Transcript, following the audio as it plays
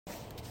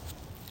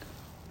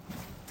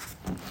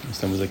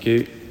Estamos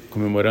aquí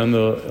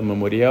conmemorando el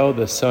memorial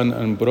de San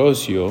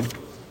Ambrosio.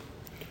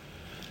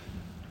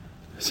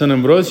 San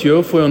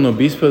Ambrosio fue un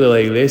obispo de la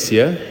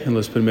Iglesia en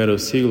los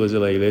primeros siglos de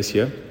la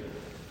Iglesia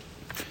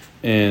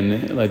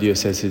en la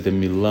diócesis de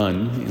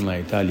Milán, en la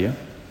Italia.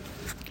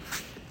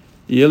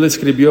 Y él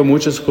escribió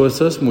muchas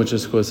cosas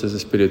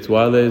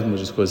espirituales,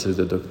 muchas cosas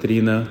de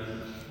doctrina.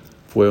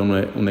 Fue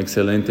un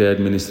excelente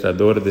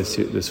administrador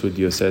de su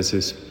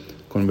diócesis.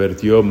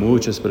 Convirtió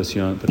muchas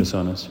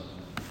personas.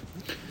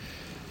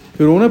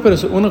 Pero una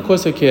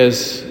cosa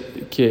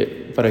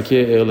que para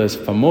que él es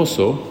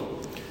famoso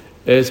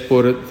es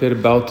por ter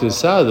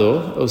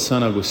bautizado el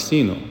San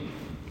Agustín.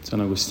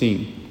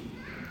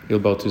 Él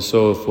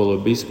bautizó, fue el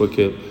obispo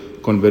que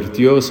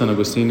convirtió a San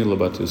Agustín y lo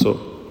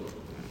bautizó.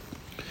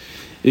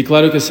 Y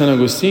claro que San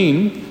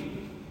Agustín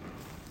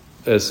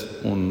es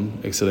un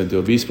excelente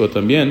obispo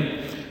también,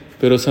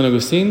 pero San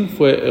Agustín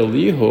fue el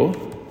hijo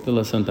de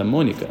la Santa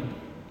Mónica.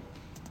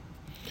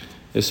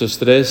 Esos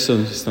tres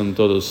están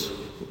todos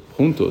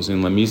juntos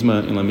en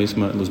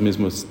los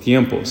mismos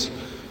tiempos.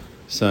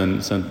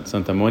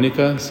 Santa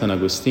Mónica, San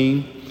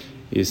Agustín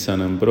y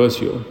San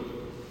Ambrosio.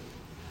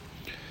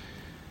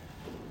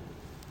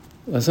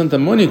 La Santa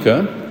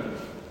Mónica,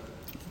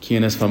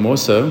 quien es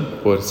famosa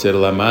por ser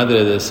la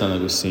madre de San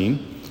Agustín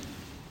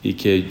y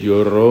que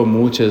lloró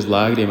muchas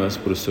lágrimas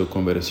por su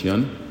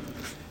conversión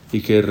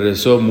y que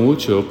rezó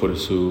mucho por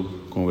su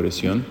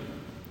conversión,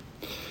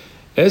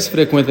 es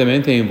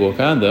frecuentemente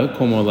invocada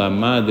como la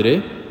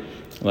madre,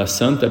 la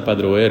santa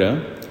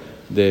padroera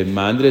de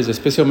madres,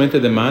 especialmente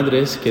de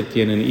madres que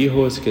tienen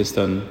hijos que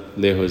están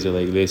lejos de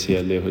la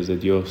iglesia, lejos de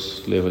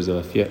Dios, lejos de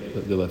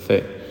la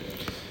fe.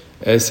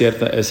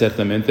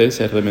 Ciertamente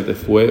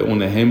fue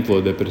un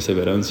ejemplo de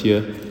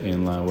perseverancia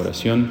en la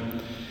oración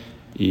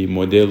y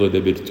modelo de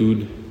virtud,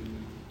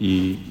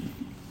 y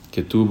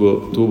que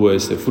tuvo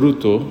este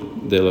fruto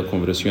de la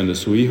conversión de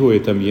su hijo y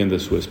también de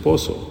su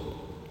esposo.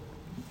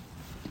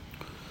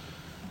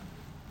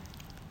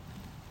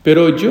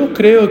 Pero yo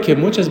creo que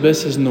muchas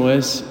veces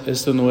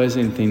esto no es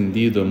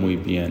entendido muy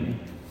bien,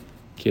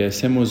 que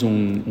hacemos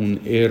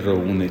un error,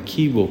 un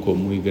equívoco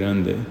muy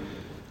grande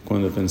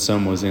cuando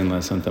pensamos en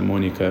la Santa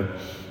Mónica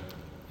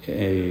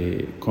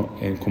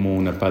como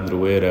una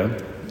padroera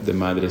de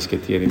madres que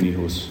tienen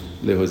hijos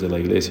lejos de la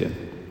iglesia.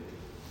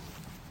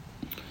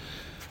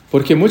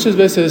 Porque muchas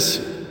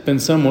veces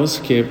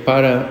pensamos que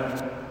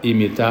para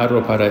imitar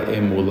o para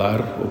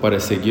emular o para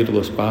seguir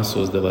los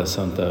pasos de la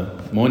Santa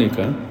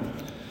Mónica,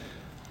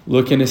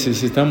 lo que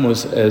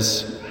necesitamos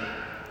es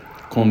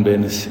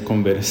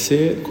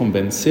convencer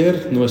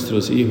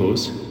nuestros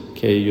hijos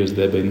que ellos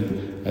deben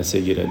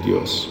seguir a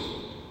Dios.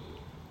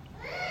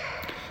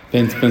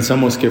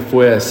 Pensamos que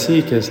fue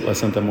así que la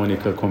Santa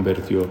Mónica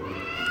convirtió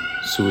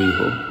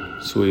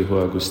su hijo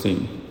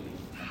Agustín.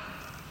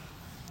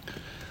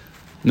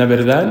 La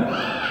verdad,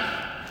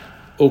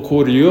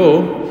 ocurrió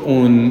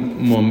un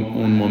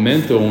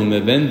momento, un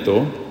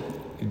evento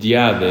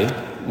llave,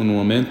 un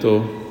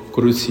momento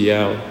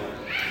crucial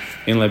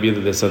en la vida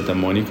de Santa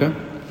Mónica,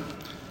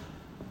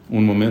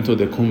 un momento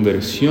de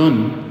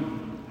conversión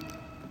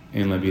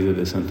en la vida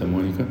de Santa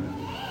Mónica,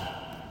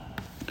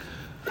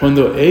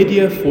 cuando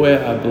ella fue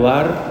a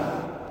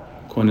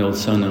hablar con el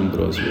San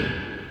Ambrosio,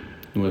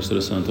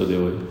 nuestro santo de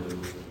hoy,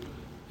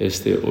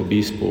 este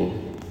obispo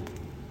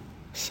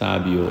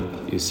sabio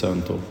y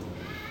santo.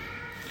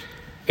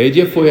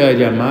 Ella fue a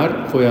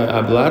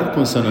hablar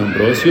con San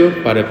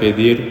Ambrosio para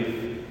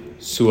pedir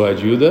su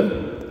ayuda,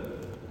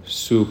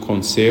 su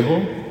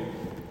consejo,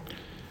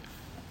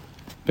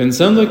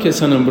 pensando que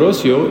San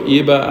Ambrosio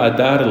iba a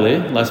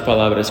darle las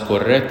palabras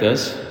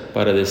correctas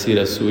para decir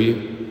a su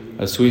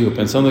hijo,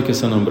 pensando que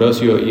San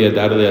Ambrosio iba a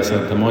darle a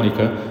Santa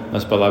Mónica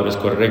las palabras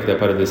correctas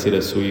para decir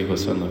a su hijo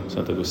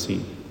Santo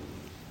Agustín.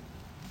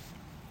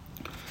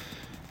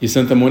 Y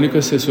Santa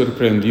Mónica se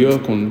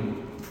sorprendió con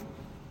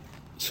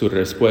su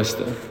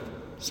respuesta.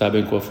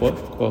 ¿Saben cuál fue?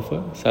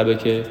 ¿Sabe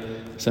que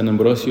San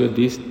Ambrosio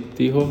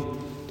dijo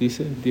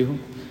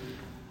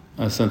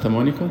a Santa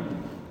Mónica?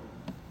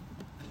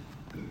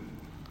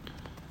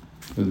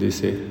 Él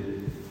dice: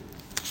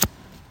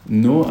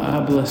 no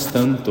hablas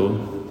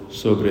tanto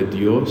sobre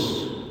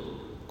Dios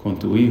con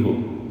tu hijo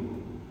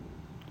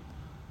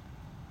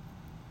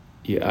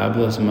y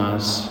hablas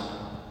más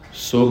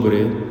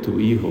sobre tu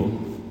hijo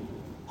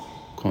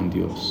con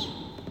Dios.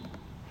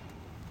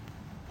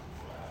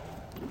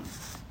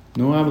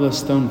 No hable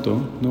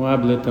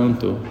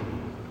tanto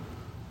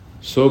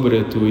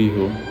sobre tu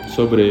hijo,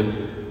 sobre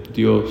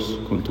Dios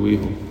con tu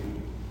hijo.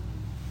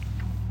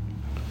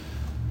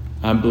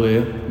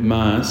 Hable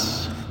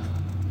más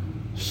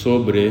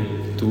sobre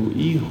tu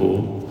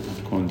hijo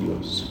con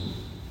Dios.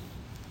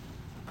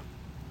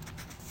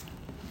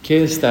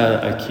 ¿Qué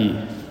está aquí?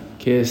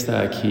 ¿Qué está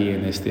aquí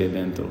en este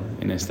evento,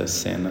 en esta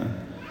cena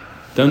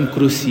tan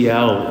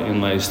crucial en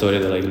la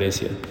historia de la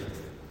iglesia?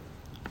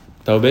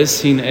 Tal vez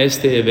sin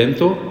este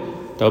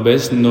evento, tal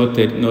vez no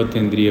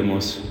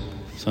tendríamos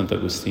Santo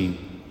Agustín.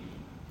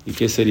 ¿Y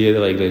qué sería de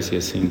la iglesia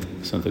sin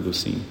Santo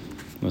Agustín?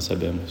 No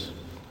sabemos.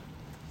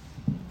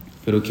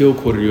 Pero ¿qué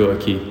ocurrió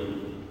aquí?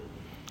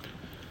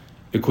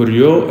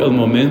 Ocurrió el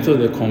momento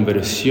de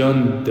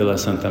conversión de la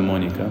Santa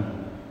Mónica,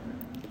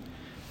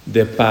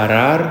 de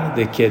parar,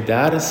 de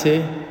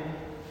quedarse,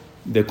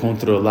 de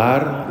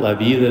controlar la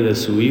vida de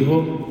su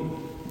hijo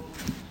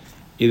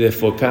y de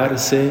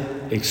enfocarse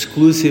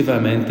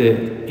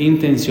exclusivamente,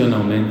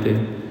 intencionalmente,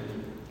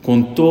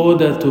 con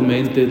toda tu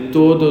mente,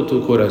 todo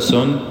tu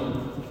corazón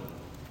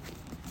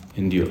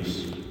en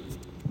Dios.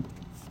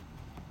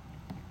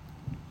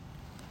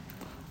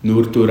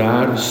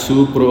 Nurturar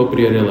su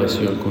propia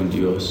relación con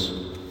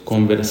Dios,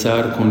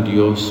 conversar con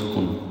Dios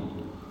con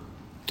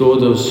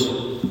toda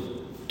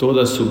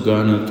su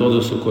gana,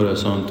 todo su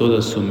corazón,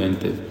 toda su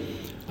mente,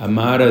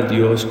 amar a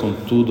Dios con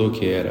todo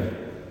que era.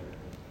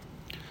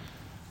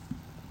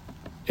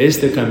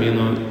 Este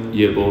camino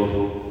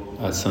llevó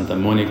a Santa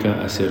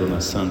Mónica a ser una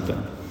santa.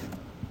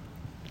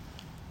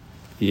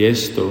 Y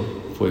esto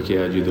fue que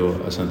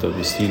ayudó a Santo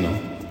Agustino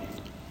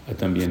a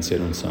también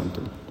ser un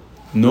santo.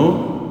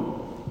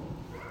 No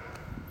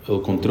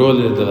el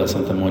control de la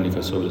Santa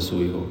Mónica sobre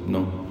su hijo,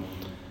 no.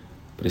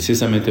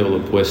 Precisamente lo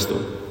opuesto,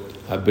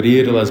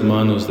 abrir las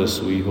manos de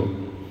su hijo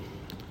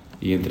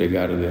y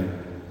entregarle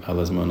a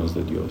las manos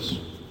de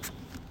Dios.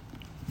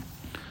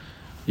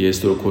 Y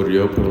esto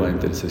ocurrió por la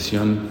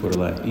intercesión, por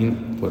la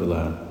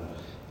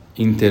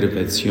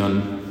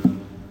intervención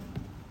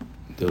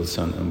del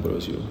San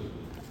Ambrosio,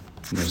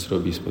 nuestro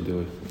obispo de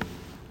hoy.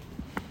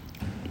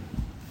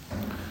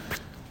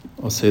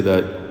 I'll say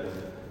that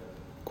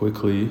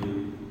quickly,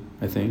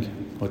 I think.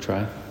 I'll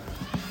try.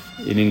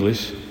 In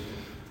English.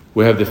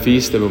 We have the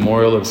feast, the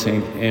memorial of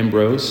St.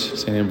 Ambrose.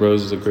 St.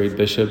 Ambrose is a great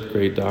bishop,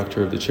 great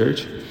doctor of the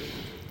church.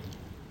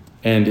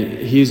 And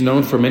he's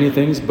known for many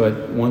things,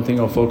 but one thing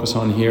I'll focus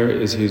on here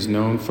is he's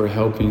known for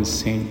helping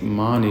St.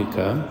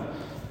 Monica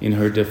in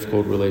her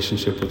difficult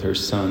relationship with her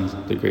son,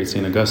 the great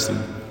St.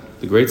 Augustine.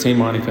 The great St.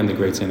 Monica and the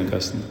great St.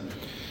 Augustine.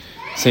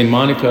 St.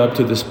 Monica, up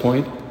to this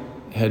point,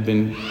 had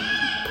been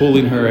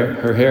pulling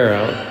her hair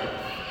out,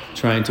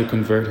 trying to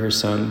convert her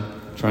son,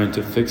 trying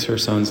to fix her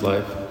son's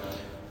life,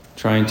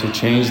 trying to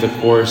change the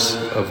course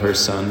of her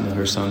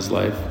son's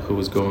life, who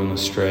was going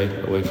astray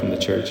away from the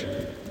church.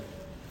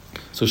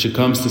 So she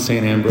comes to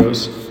St.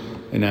 Ambrose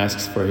and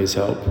asks for his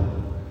help,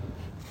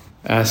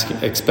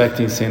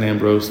 expecting St.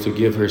 Ambrose to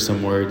give her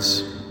some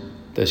words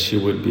that she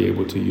would be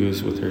able to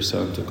use with her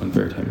son to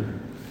convert him.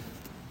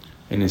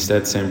 And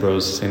instead, St.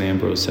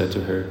 Ambrose said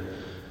to her,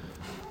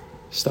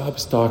 "Stop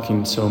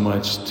talking so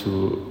much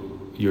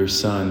to your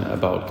son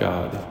about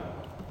God,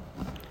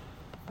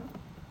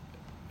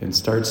 and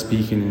start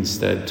speaking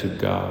instead to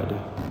God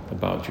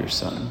about your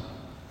son."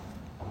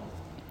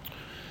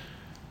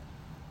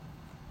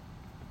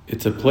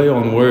 It's a play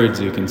on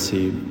words, you can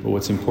see, but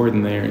what's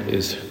important there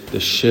is the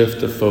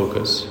shift of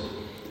focus.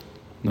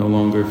 No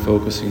longer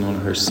focusing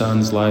on her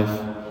son's life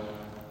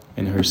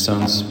and her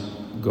son's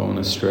going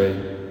astray,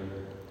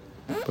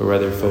 but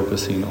rather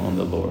focusing on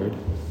the Lord.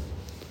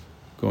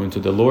 Going to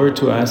the Lord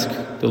to ask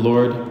the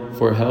Lord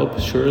for help,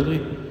 surely.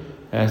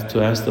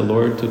 To ask the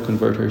Lord to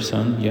convert her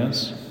son,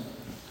 yes.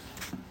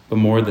 But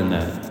more than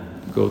that,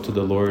 go to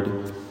the Lord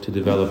to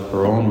develop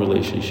her own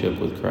relationship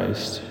with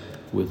Christ,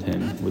 with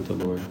Him, with the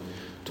Lord.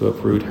 To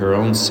uproot her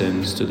own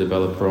sins, to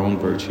develop her own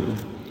virtue.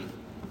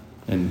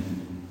 And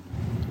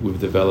we've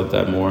developed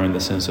that more in the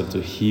sense of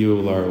to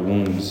heal our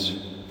wounds.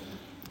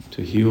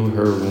 To heal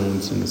her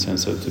wounds in the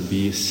sense of to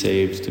be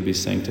saved, to be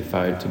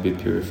sanctified, to be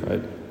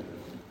purified.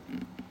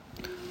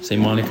 St.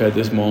 Monica at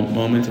this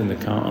moment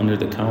under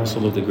the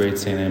counsel of the great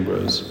St.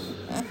 Ambrose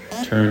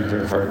turned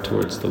her heart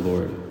towards the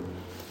Lord.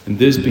 And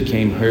this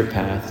became her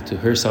path to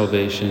her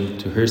salvation,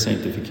 to her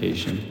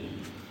sanctification.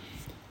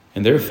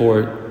 And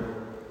therefore,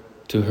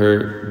 to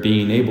her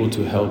being able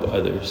to help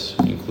others,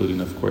 including,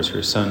 of course,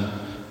 her son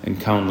and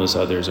countless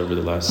others over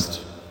the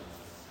last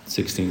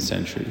 16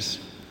 centuries,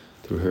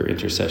 through her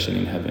intercession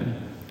in heaven.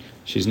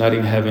 She's not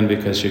in heaven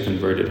because she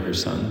converted her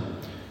son.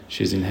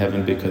 She's in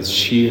heaven because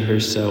she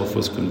herself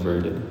was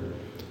converted.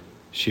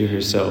 She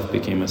herself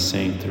became a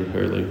saint through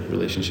her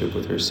relationship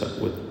with her son,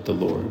 with the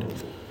Lord.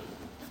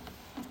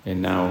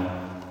 And now,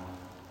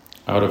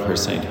 out of her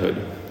sainthood,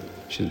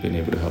 she's been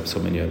able to help so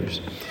many others.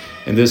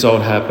 And this all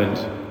happened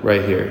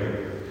right here,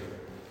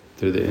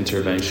 through the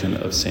intervention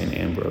of St.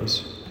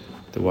 Ambrose,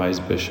 the wise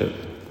bishop,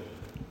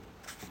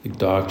 the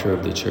doctor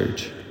of the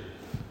church,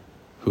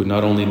 who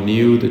not only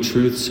knew the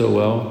truth so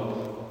well,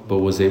 but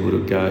was able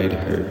to guide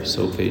her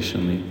so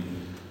patiently,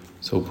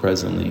 so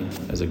presently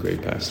as a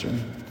great pastor.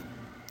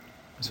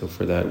 So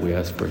for that, we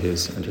ask for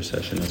his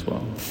intercession as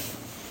well.